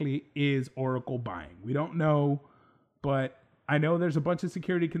exactly is Oracle buying. We don't know, but I know there's a bunch of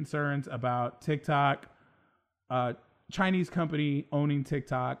security concerns about TikTok, Chinese company owning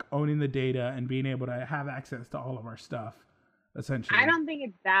TikTok, owning the data, and being able to have access to all of our stuff, essentially. I don't think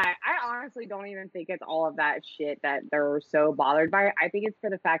it's that. I honestly don't even think it's all of that shit that they're so bothered by. I think it's for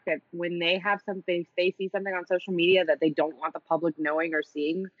the fact that when they have something, they see something on social media that they don't want the public knowing or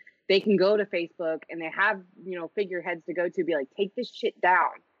seeing, they can go to Facebook and they have, figureheads to go to be like, take this shit down.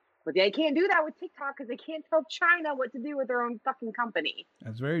 But they can't do that with TikTok because they can't tell China what to do with their own fucking company.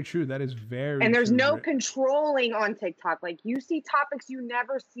 That's very true. That is very And there's true. no controlling on TikTok. Like, you see topics you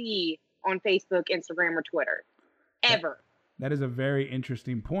never see on Facebook, Instagram, or Twitter. Ever. That is a very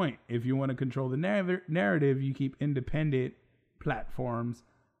interesting point. If you want to control the narrative, you keep independent platforms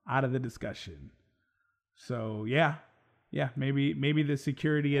out of the discussion. So yeah, maybe the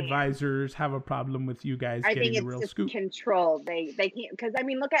security advisors have a problem with you guys I getting think the real it's just scoop. control. They can't, because I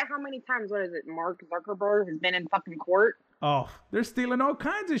mean, look at how many times, what is it, Mark Zuckerberg has been in fucking court. Oh, they're stealing all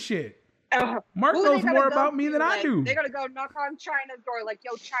kinds of shit. Mark Mark knows more about me than I do. They're gonna go knock on China's door, like,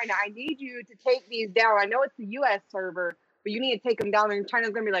 yo, China, I need you to take these down. I know it's the U.S. server, but you need to take them down. And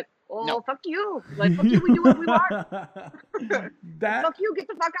China's gonna be like, oh, no. Fuck you. Like, fuck you, we do what we want. Fuck you, get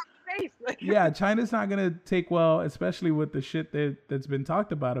the fuck out of space. Yeah, China's not gonna take well, especially with the shit that's been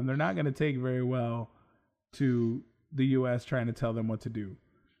talked about them. They're not gonna take very well to the U.S. trying to tell them what to do.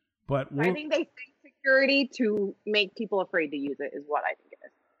 But I think they think security to make people afraid to use it is what I think it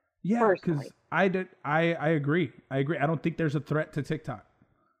is. Yeah, because I agree. I don't think there's a threat to TikTok,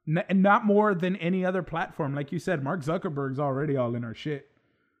 and not more than any other platform. Like you said, Mark Zuckerberg's already all in our shit.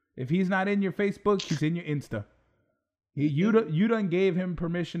 If he's not in your Facebook, he's in your Insta. You done gave him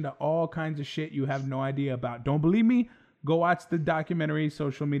permission to all kinds of shit you have no idea about. Don't believe me? Go watch the documentary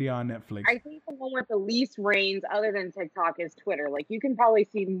Social Media on Netflix. I think the one with the least reins other than TikTok is Twitter. Like, you can probably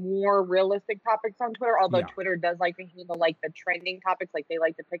see more realistic topics on Twitter, although Twitter does like to handle like the trending topics, like they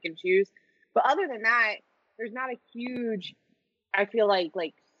like to pick and choose. But other than that, there's not a huge, I feel like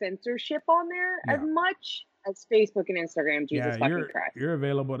censorship on there as much as Facebook and Instagram. Jesus fucking Christ. You're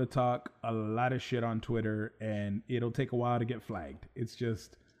available to talk a lot of shit on Twitter, and it'll take a while to get flagged. It's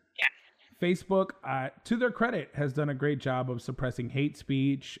just... Facebook, to their credit, has done a great job of suppressing hate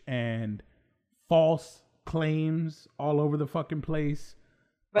speech and false claims all over the fucking place.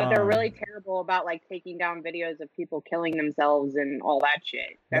 But they're really terrible about like taking down videos of people killing themselves and all that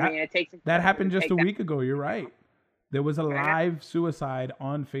shit. I mean, it takes that happened just a week ago. You're right. There was a live suicide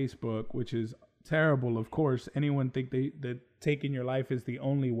on Facebook, which is terrible. Of course, anyone think that taking your life is the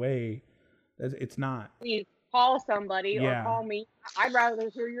only way? It's not. Call somebody or call me. I'd rather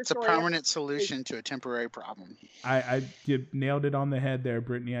hear your story. It's a permanent solution to a temporary problem. You nailed it on the head there,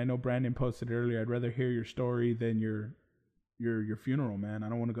 Brittany. I know Brandon posted earlier. I'd rather hear your story than your funeral, man. I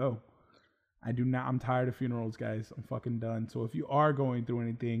don't want to go. I do not. I'm tired of funerals, guys. I'm fucking done. So if you are going through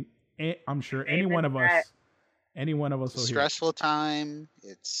anything, I'm sure any one of us will hear. Stressful time.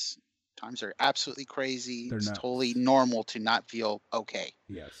 Times are absolutely crazy. It's totally normal to not feel okay.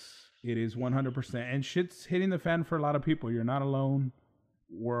 Yes. It is 100%. And shit's hitting the fan for a lot of people. You're not alone.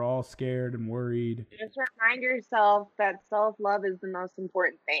 We're all scared and worried. Just remind yourself that self-love is the most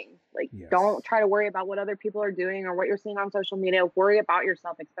important thing. Like, don't try to worry about what other people are doing or what you're seeing on social media. Worry about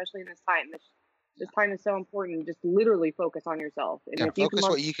yourself, especially in this time. This time is so important. Just literally focus on yourself. And if focus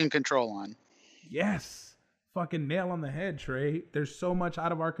what you can control on. Yes. Fucking nail on the head, Trey. There's so much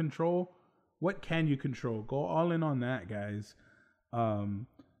out of our control. What can you control? Go all in on that, guys.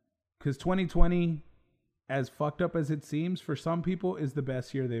 Because 2020, as fucked up as it seems for some people, is the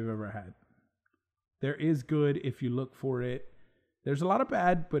best year they've ever had. There is good if you look for it. There's a lot of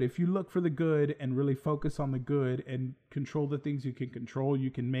bad, but if you look for the good and really focus on the good and control the things you can control,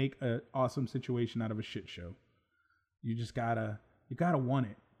 you can make an awesome situation out of a shit show. You just gotta want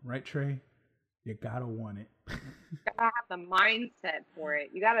it. Right, Trey? You gotta want it. You gotta have the mindset for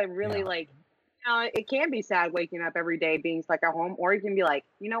it. You gotta really it can be sad waking up every day being stuck at home, or you can be like,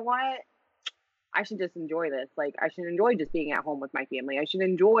 you know what? I should just enjoy this. Like, I should enjoy just being at home with my family. I should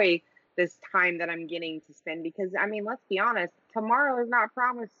enjoy this time that I'm getting to spend because, I mean, let's be honest, tomorrow is not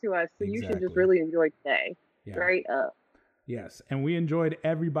promised to us. So you should just really enjoy today. Straight up. Yes. And we enjoyed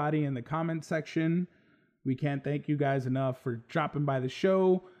everybody in the comment section. We can't thank you guys enough for dropping by the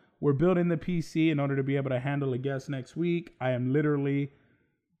show. We're building the PC in order to be able to handle a guest next week. I am literally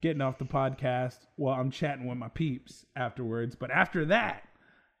getting off the podcast while I'm chatting with my peeps afterwards. But after that,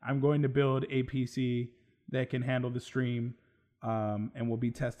 I'm going to build a PC that can handle the stream. And we'll be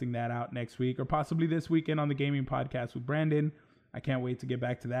testing that out next week or possibly this weekend on the gaming podcast with Brandon. I can't wait to get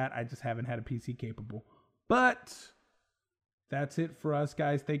back to that. I just haven't had a PC capable. But that's it for us,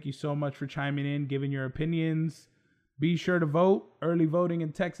 guys. Thank you so much for chiming in, giving your opinions. Be sure to vote. Early voting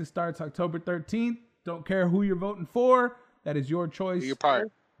in Texas starts October 13th. Don't care who you're voting for. That is your choice. Do your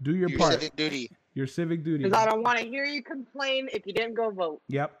part. Do your part. Civic duty. Your civic duty. Because I don't want to hear you complain if you didn't go vote.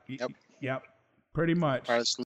 Yep. Pretty much.